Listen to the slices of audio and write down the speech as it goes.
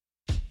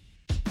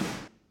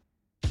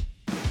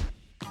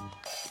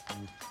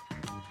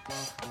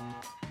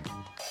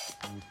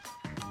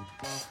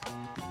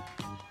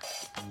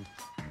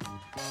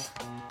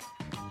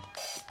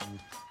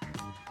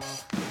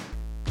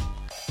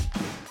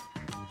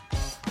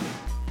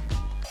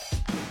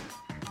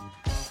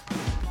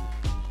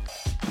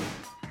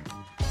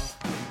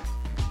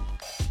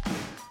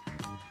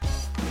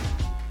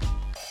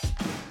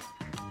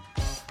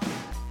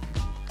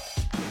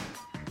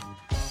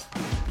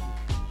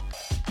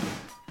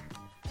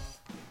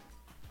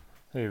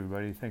Hey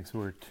everybody, thanks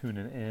for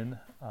tuning in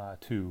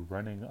to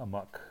Running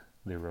Amok.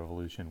 The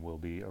revolution will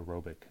be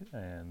aerobic,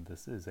 and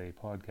this is a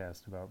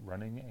podcast about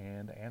running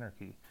and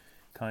anarchy,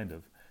 kind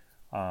of.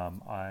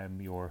 I'm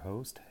your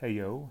host,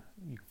 Heyo.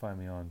 You can find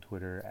me on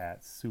Twitter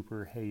at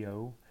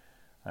SuperHeyo.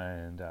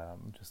 And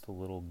just a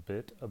little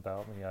bit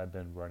about me. I've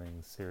been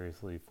running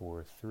seriously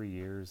for 3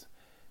 years,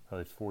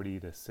 probably 40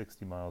 to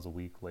 60 miles a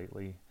week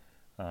lately.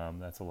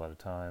 That's a lot of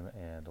time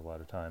and a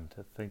lot of time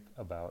to think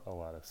about a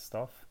lot of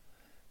stuff.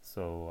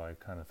 So I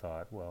kind of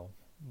thought, well,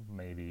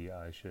 maybe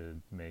I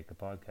should make a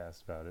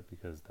podcast about it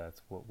because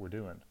that's what we're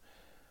doing.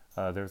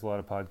 There's a lot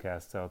of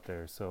podcasts out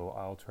there, so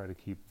I'll try to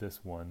keep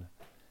this one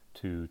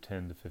to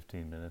 10 to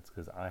 15 minutes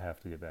because I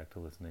have to get back to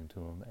listening to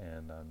them,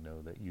 and I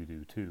know that you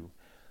do too.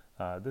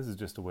 This is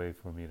just a way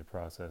for me to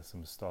process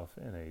some stuff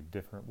in a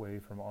different way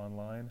from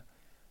online.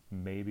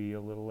 Maybe a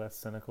little less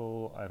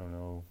cynical, I don't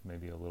know,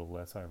 maybe a little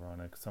less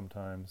ironic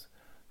sometimes.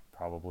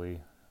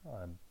 Probably.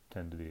 I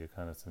tend to be a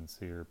kind of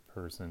sincere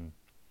person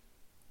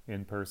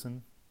in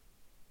person.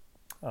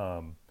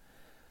 Um,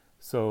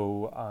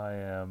 so I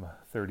am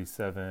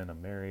 37,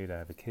 I'm married, I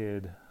have a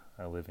kid,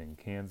 I live in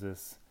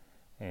Kansas,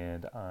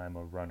 and I'm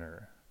a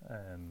runner.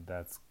 And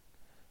that's,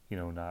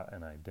 not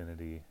an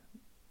identity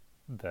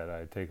that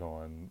I take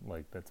on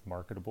like that's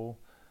marketable.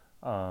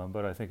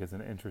 But I think it's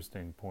an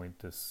interesting point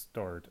to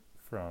start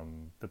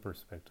from the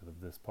perspective of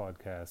this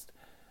podcast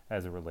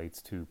as it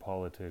relates to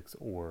politics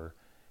or,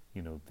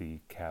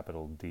 the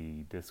capital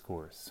D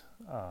discourse.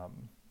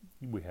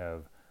 We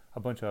have a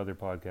bunch of other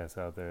podcasts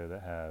out there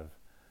that have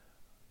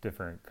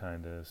different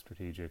kind of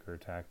strategic or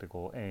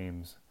tactical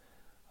aims.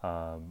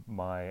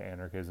 My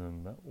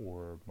anarchism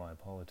or my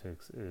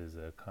politics is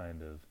a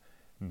kind of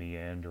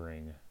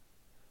meandering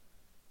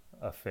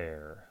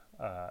affair,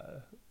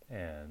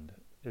 and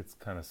it's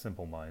kind of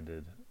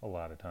simple-minded a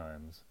lot of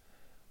times,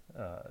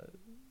 uh,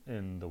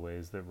 in the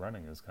ways that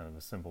running is kind of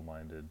a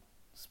simple-minded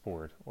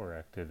sport or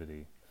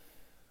activity.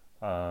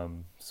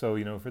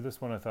 So, for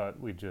this one, I thought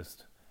we'd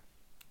just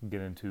get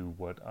into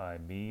what I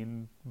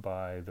mean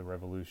by the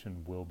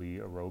revolution will be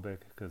aerobic,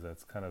 because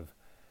that's kind of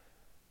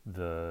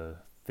the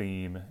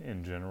theme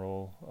in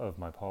general of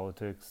my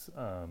politics.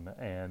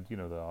 And,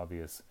 the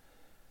obvious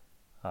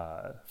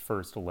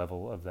first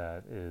level of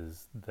that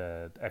is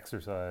that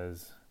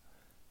exercise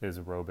is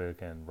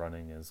aerobic and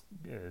running is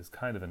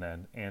kind of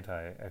an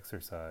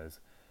anti-exercise.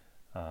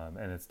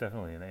 And it's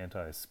definitely an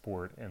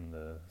anti-sport in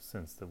the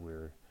sense that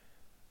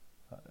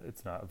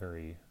it's not a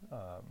very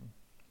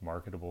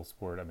marketable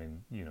sport. I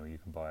mean, you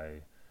can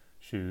buy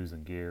shoes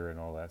and gear and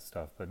all that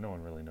stuff, but no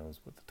one really knows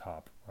what the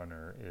top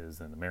runner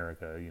is in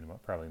America. You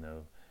probably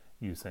know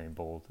Usain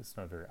Bolt. It's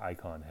not a very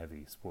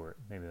icon-heavy sport.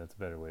 Maybe that's a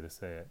better way to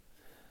say it.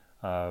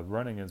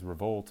 Running as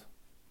revolt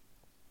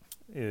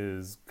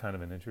is kind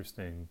of an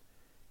interesting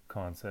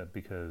concept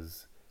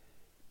because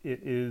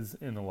it is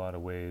in a lot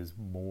of ways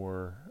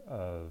more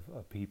of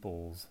a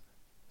people's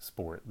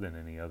sport than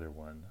any other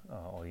one.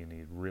 All you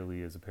need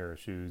really is a pair of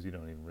shoes. You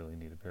don't even really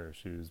need a pair of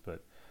shoes,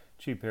 but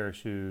cheap pair of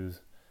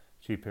shoes,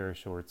 cheap pair of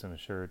shorts and a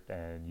shirt,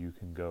 and you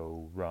can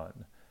go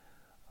run.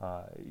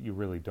 You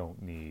really don't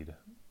need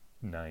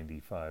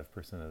 95%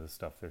 of the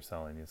stuff they're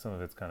selling you. Some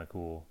of it's kind of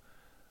cool.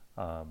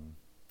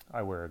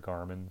 I wear a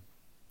Garmin.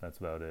 That's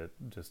about it,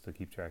 just to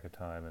keep track of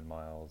time and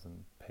miles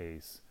and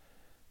pace,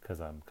 because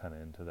I'm kind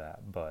of into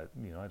that. But,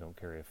 I don't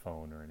carry a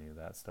phone or any of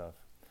that stuff.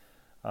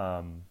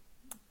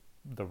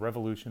 The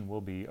revolution will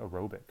be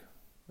aerobic.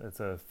 It's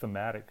a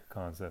thematic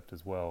concept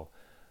as well.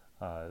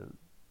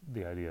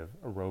 The idea of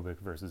aerobic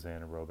versus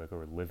anaerobic,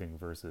 or living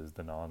versus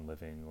the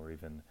non-living, or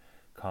even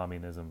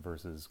communism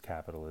versus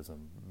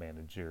capitalism,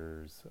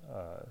 managers,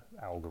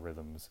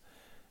 algorithms.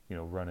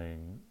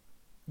 Running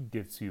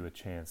gives you a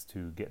chance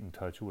to get in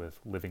touch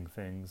with living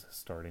things,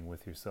 starting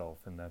with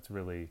yourself. And that's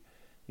really,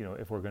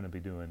 if we're going to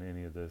be doing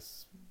any of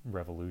this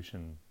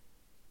revolution,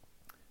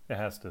 it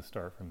has to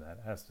start from that.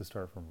 It has to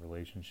start from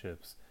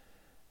relationships.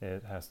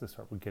 It has to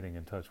start with getting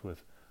in touch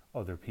with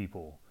other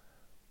people.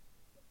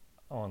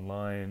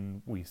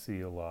 Online, we see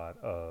a lot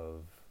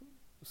of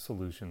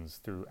solutions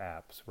through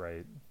apps,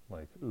 right?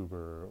 Like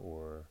Uber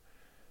or,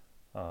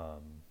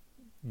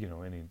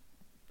 any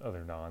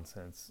other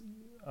nonsense.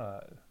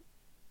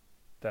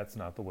 That's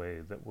not the way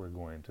that we're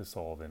going to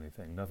solve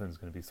anything. Nothing's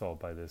going to be solved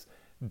by this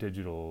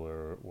digital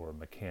or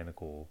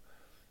mechanical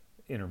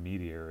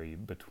intermediary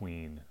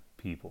between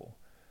people.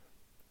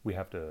 We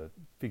have to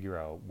figure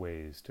out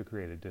ways to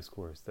create a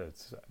discourse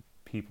that's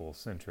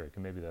people-centric,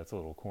 and maybe that's a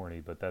little corny,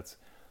 but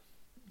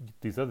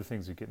these other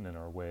things are getting in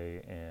our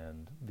way,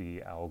 and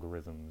the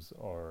algorithms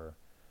are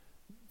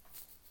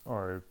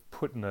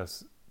putting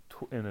us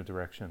in a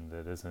direction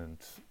that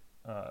isn't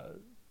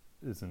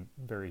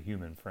very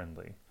human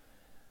friendly.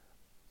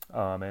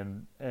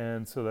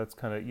 And so that's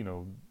kind of,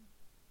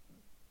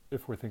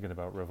 if we're thinking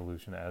about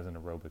revolution as an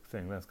aerobic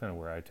thing, that's kind of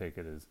where I take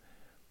it is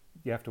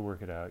you have to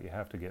work it out. You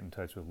have to get in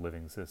touch with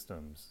living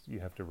systems.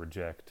 You have to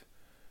reject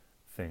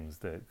things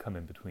that come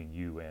in between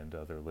you and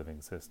other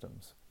living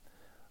systems.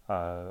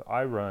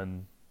 I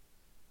run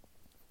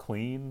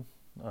clean.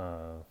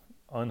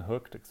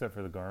 unhooked except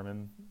for the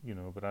Garmin,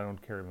 but I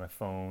don't carry my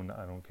phone.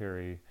 I don't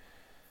carry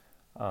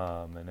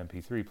an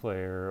MP3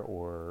 player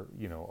or,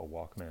 a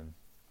Walkman,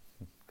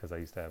 because I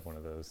used to have one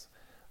of those.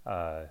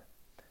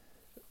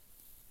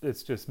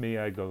 It's just me.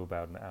 I go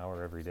about an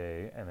hour every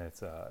day, and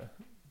it's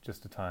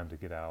just a time to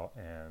get out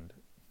and,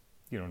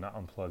 not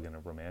unplug in a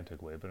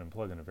romantic way, but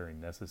unplug in a very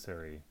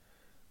necessary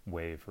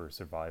way for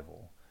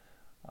survival.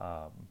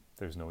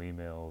 There's no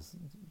emails,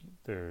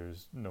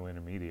 there's no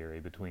intermediary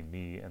between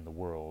me and the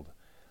world.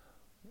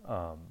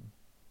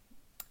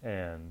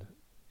 And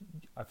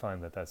I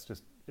find that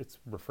it's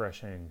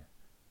refreshing.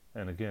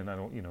 And again, I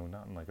don't,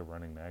 not in like a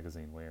running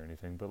magazine way or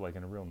anything, but like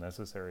in a real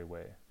necessary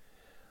way.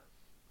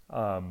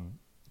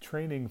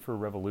 Training for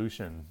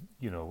revolution,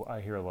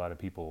 I hear a lot of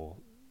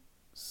people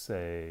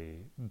say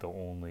the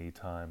only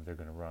time they're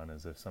going to run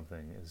is if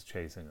something is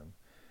chasing them.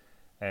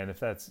 And if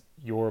that's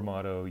your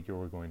motto,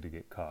 you're going to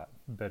get caught.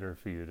 Better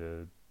for you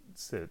to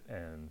sit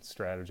and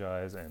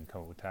strategize and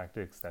come up with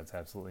tactics. That's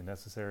absolutely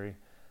necessary.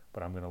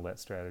 But I'm going to let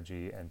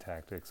strategy and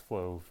tactics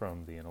flow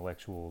from the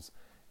intellectuals.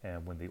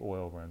 And when the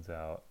oil runs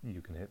out,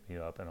 you can hit me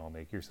up and I'll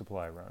make your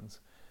supply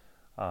runs.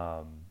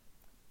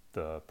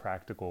 The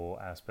practical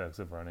aspects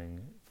of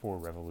running for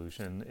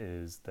revolution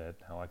is that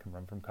now I can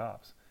run from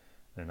cops.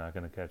 They're not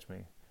going to catch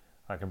me.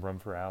 I can run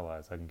for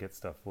allies. I can get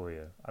stuff for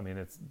you. I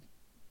mean,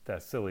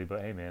 that's silly,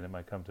 but hey, man, it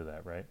might come to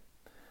that, right?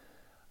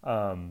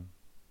 I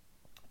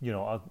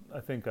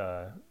think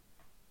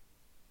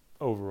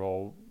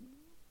overall,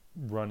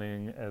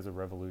 running as a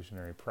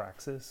revolutionary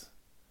praxis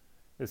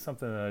is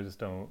something that I just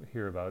don't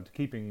hear about.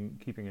 Keeping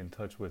in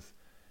touch with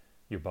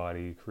your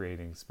body,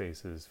 creating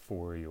spaces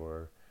for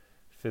your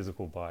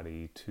physical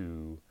body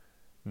to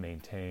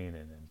maintain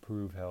and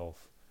improve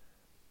health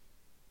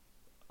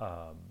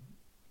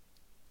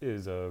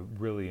is a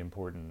really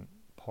important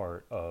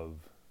part of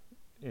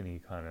any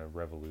kind of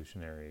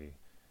revolutionary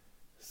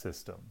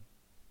system.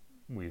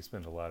 We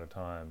spend a lot of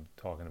time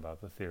talking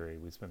about the theory.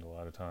 We spend a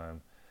lot of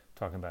time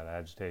talking about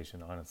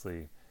agitation.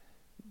 Honestly,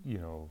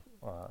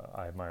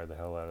 I admire the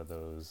hell out of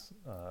those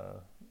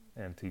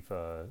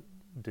Antifa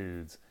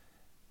dudes,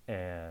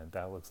 and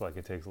that looks like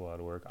it takes a lot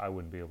of work. I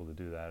wouldn't be able to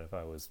do that if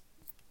I was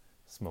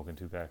smoking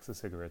 2 packs of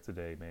cigarettes a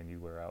day. Man, you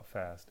wear out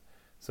fast.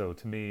 So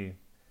to me,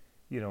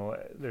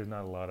 there's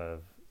not a lot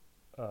of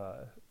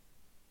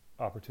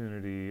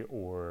opportunity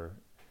or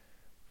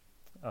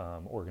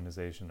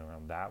organization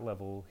around that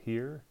level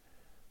here,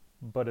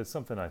 but it's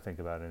something I think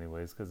about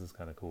anyways because it's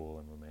kind of cool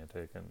and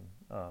romantic, and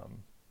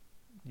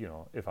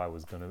if I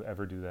was going to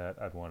ever do that,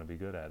 I'd want to be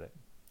good at it.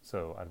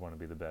 So I'd want to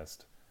be the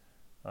best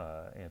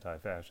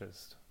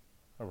anti-fascist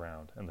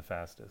around and the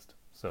fastest.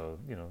 So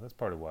that's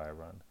part of why I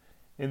run.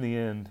 In the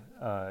end,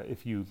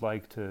 if you'd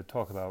like to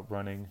talk about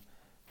running,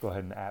 go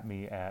ahead and @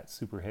 me at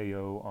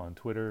superheyo on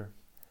Twitter.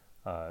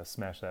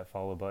 Smash that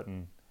follow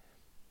button.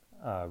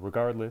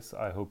 Regardless,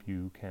 I hope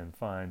you can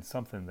find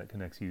something that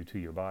connects you to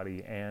your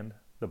body and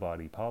the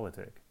body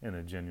politic in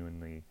a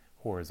genuinely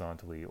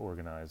horizontally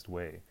organized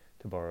way,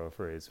 to borrow a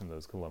phrase from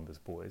those Columbus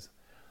boys.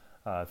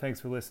 Thanks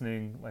for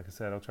listening. Like I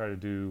said, I'll try to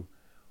do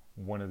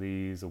one of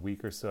these a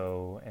week or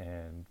so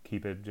and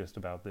keep it just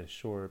about this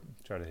short.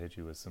 Try to hit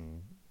you with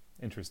some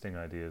interesting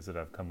ideas that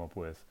I've come up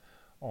with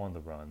on the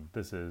run.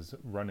 This is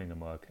Running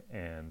Amok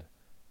and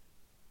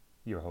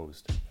your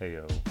host,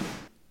 Heyo.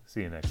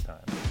 See you next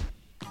time.